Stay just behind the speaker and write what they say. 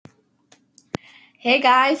Hey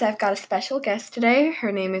guys, I've got a special guest today.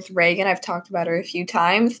 Her name is Reagan. I've talked about her a few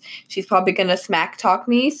times. She's probably going to smack talk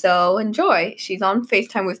me, so enjoy. She's on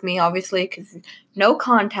FaceTime with me, obviously, because no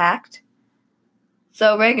contact.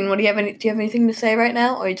 So, Reagan, do you have anything to say right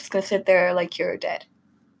now, or are you just going to sit there like you're dead?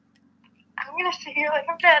 I'm going to sit here like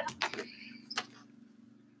I'm dead.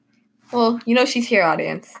 Well, she's here,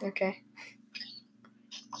 audience, okay?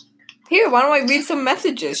 Here, why don't I read some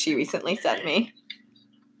messages she recently sent me?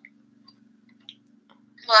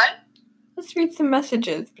 What? Let's read some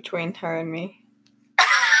messages between her and me. I'd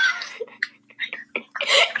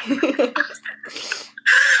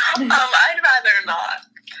rather not.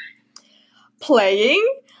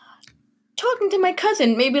 Playing? Talking to my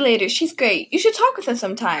cousin, maybe later. She's great. You should talk with her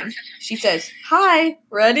sometime. She says, hi,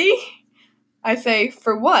 ready? I say,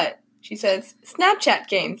 for what? She says, Snapchat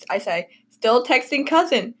games. I say, still texting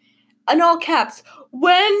cousin. In all caps,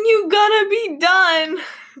 when you gonna be done?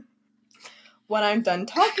 When I'm done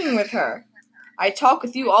talking with her. I talk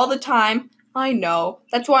with you all the time. I know.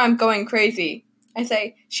 That's why I'm going crazy. I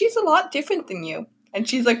say, she's a lot different than you. And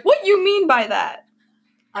she's like, what you mean by that?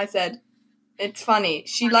 I said, it's funny.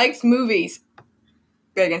 She likes movies.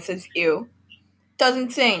 Reagan says, ew.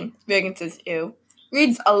 Doesn't sing. Reagan says, ew.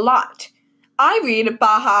 Reads a lot. I read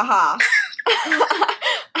bahaha.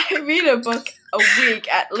 I read a book a week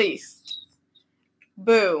at least.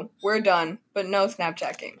 Boo. We're done. But no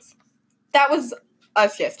Snapchat games. That was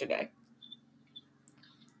us yesterday.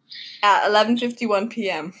 At 11:51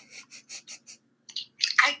 p.m.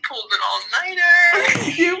 I pulled an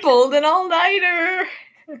all-nighter. You pulled an all-nighter.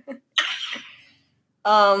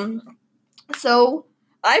 So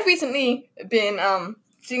I've recently been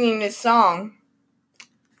singing this song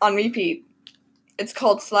on repeat. It's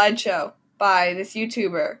called Slideshow by this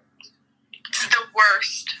YouTuber. It's the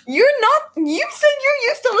worst. You said you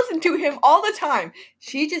used to listen to him all the time.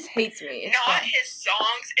 She just hates me. It's Not fun. his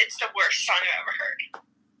songs. It's the worst song I've ever heard.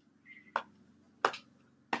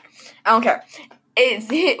 I don't care. His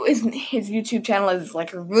YouTube channel is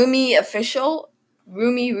like Rumi Official.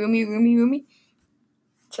 Rumi.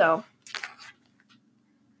 So.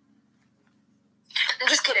 I'm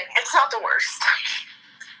just kidding. It's not the worst.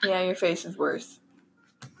 Yeah, your face is worse.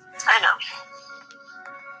 I know.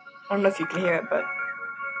 I don't know if you can hear it, but.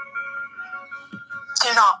 Do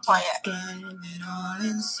not play it. I've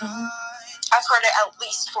heard it at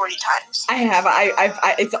least 40 times. I have.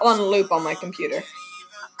 I it's on loop on my computer.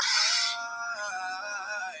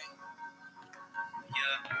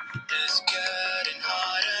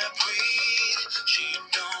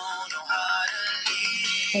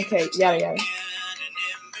 Okay, yada.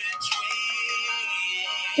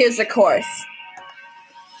 Here's the chorus.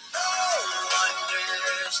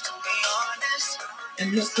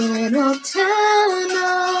 In this little town,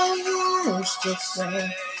 I used to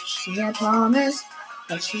say she had promised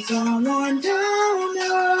that she's all worn down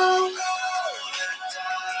now.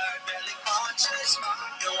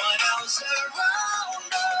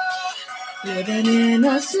 Living in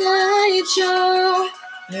a slideshow.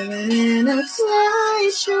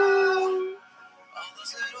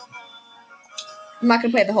 I'm not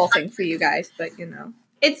gonna play the whole thing for you guys, but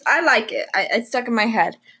I like it. It's stuck in my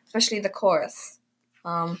head, especially the chorus.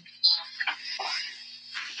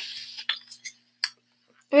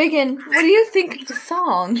 Reagan, what do you think of the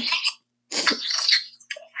song?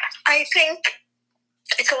 I think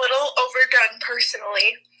it's a little overdone,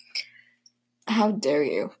 personally. How dare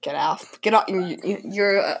you? Get out.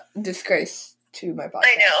 You're a disgrace to my podcast.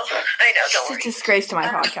 I know, don't worry. It's a disgrace to my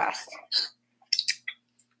podcast.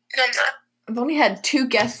 No, I'm not. I've only had 2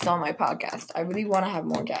 guests on my podcast. I really want to have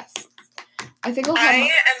more guests. I think I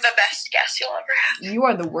am the best guest you'll ever have. You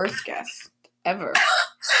are the worst guest ever.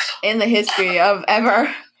 In the history of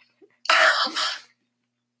ever.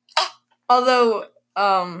 Although,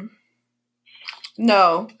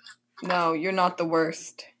 no, you're not the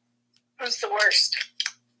worst. Who's the worst?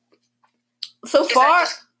 So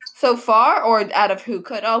far, or out of who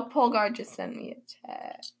could? Oh, Polgar just sent me a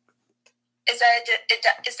text. Is that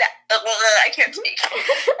I can't speak.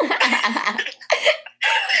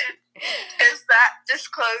 Is that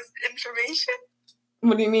disclosed information?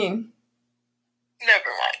 What do you mean?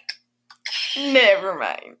 Never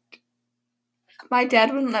mind. My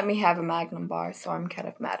dad wouldn't let me have a Magnum bar, so I'm kind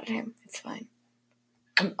of mad at him. It's fine.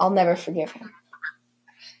 I'll never forgive him.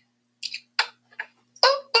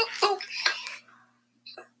 Ooh.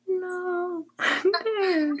 No.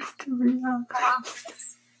 There's to be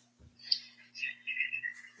honest.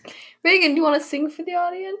 Reagan, do you want to sing for the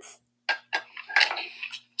audience?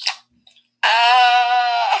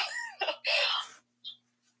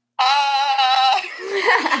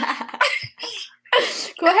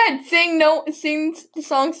 Go ahead, sing the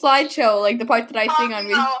song Slideshow, like the part that I sing on.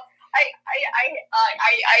 No,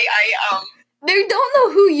 They don't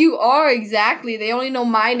know who you are exactly. They only know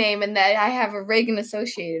my name and that I have a Reagan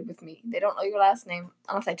associated with me. They don't know your last name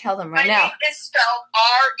unless I tell them right now. My name is spelled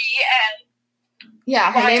R-E-N.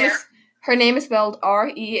 Yeah, her name is spelled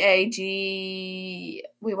R-E-A-G.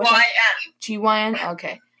 Wait, what's that? G-Y-N?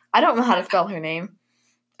 Okay. I don't know how to spell her name.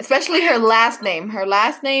 Especially her last name. Her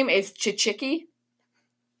last name is Chichiki.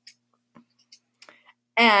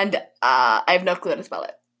 And I have no clue how to spell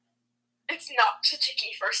it. It's not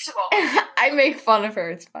Chichiki, first of all. I make fun of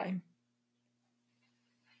her. It's fine.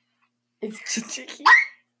 It's Chichiki.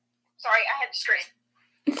 Sorry, I had to scream.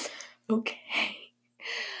 Okay.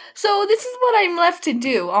 So this is what I'm left to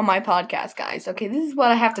do on my podcast, guys. Okay, this is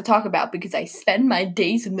what I have to talk about because I spend my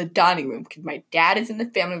days in the dining room because my dad is in the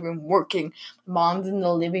family room working, mom's in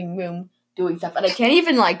the living room doing stuff, and I can't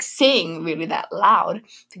even sing really that loud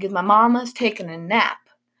because my mama's taking a nap.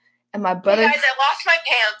 And my brother. Guys, I lost my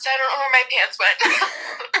pants. I don't know where my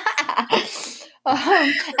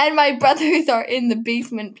pants went. And my brothers are in the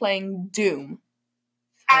basement playing Doom.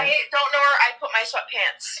 I don't know where I put my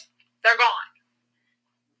sweatpants. They're gone.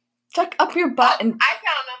 Check up your butt and. I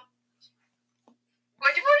found them.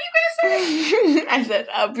 What were you gonna say? I said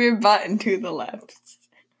up your butt and to the left.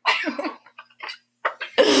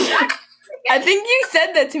 I think you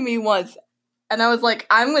said that to me once. And I was like,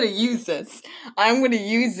 I'm going to use this. I'm going to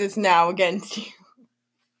use this now against you.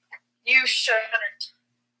 You shouldn't.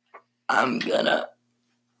 I'm gonna.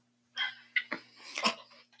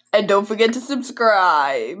 And don't forget to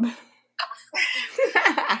subscribe. Keep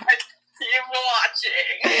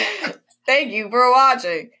watching. Thank you for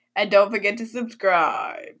watching. And don't forget to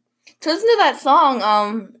subscribe. To listen to that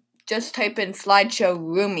song, just type in Slideshow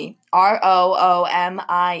Roomie.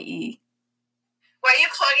 R-O-O-M-I-E. Why are you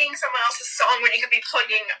plugging someone else's song when you could be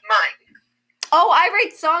plugging mine? Oh, I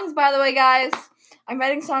write songs, by the way, guys. I'm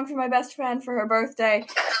writing songs for my best friend for her birthday.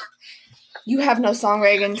 You have no song,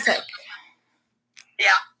 Reagan. Sick.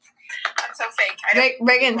 Yeah. I'm so fake.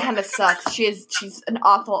 Reagan kind of sucks. She's an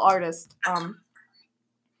awful artist. I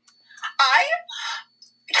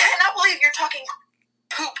cannot believe you're talking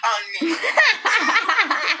poop on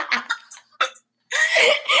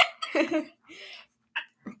me.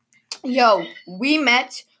 Yo, we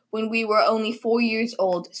met when we were only 4 years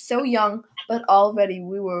old, so young, but already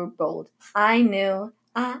we were bold. I knew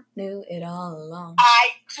it all along.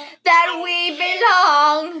 That we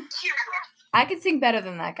belong. I can sing better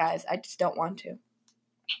than that, guys. I just don't want to.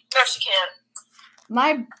 No, she can't.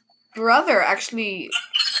 My brother actually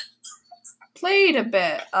played a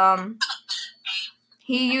bit.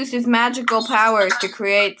 He used his magical powers to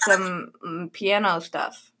create some piano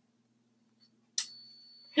stuff.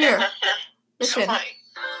 Here, listen. So Sorry.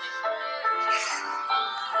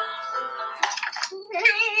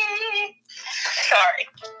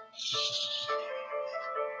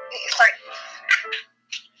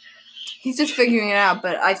 He's just figuring it out,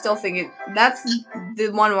 but I still think that's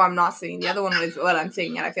the one where I'm not singing. The other one is what I'm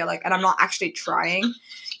singing, and I feel like, and I'm not actually trying,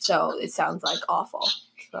 so it sounds like awful.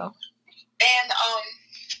 So. And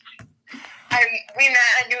we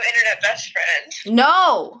met a new internet best friend.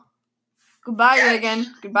 No. Goodbye, yes.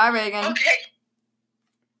 Reagan. Goodbye, Reagan. Okay.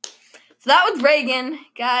 So that was Reagan,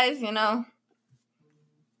 guys, you know.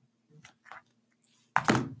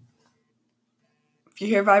 If you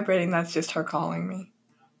hear vibrating, that's just her calling me.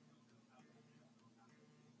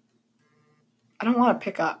 I don't want to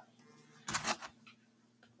pick up.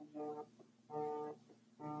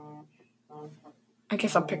 I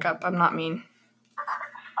guess I'll pick up. I'm not mean.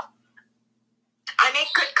 I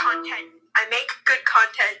make good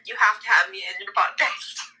content. You have to have me in your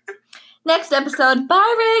podcast. Next episode.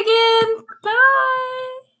 Bye, Reagan.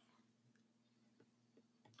 Bye.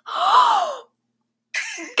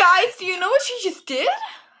 Guys, do you know what she just did?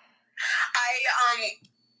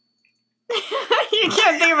 You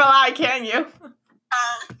can't think of a lie, can you?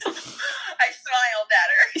 I smiled at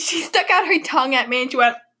her. She stuck out her tongue at me and she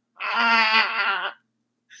went, ah.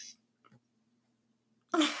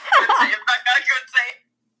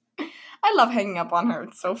 I love hanging up on her.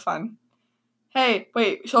 It's so fun. Hey,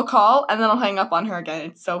 wait, she'll call and then I'll hang up on her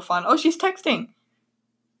again. It's so fun. Oh, she's texting.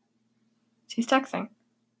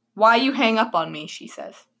 Why you hang up on me, she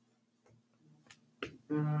says.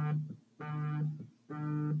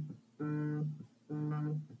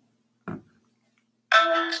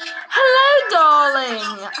 Hello, darling.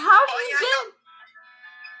 How have you been?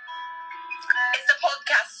 Is the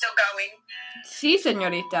podcast still going? Si,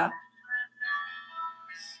 señorita.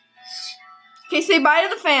 Okay, say bye to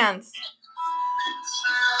the fans.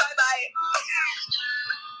 Bye-bye.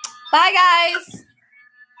 Bye, guys.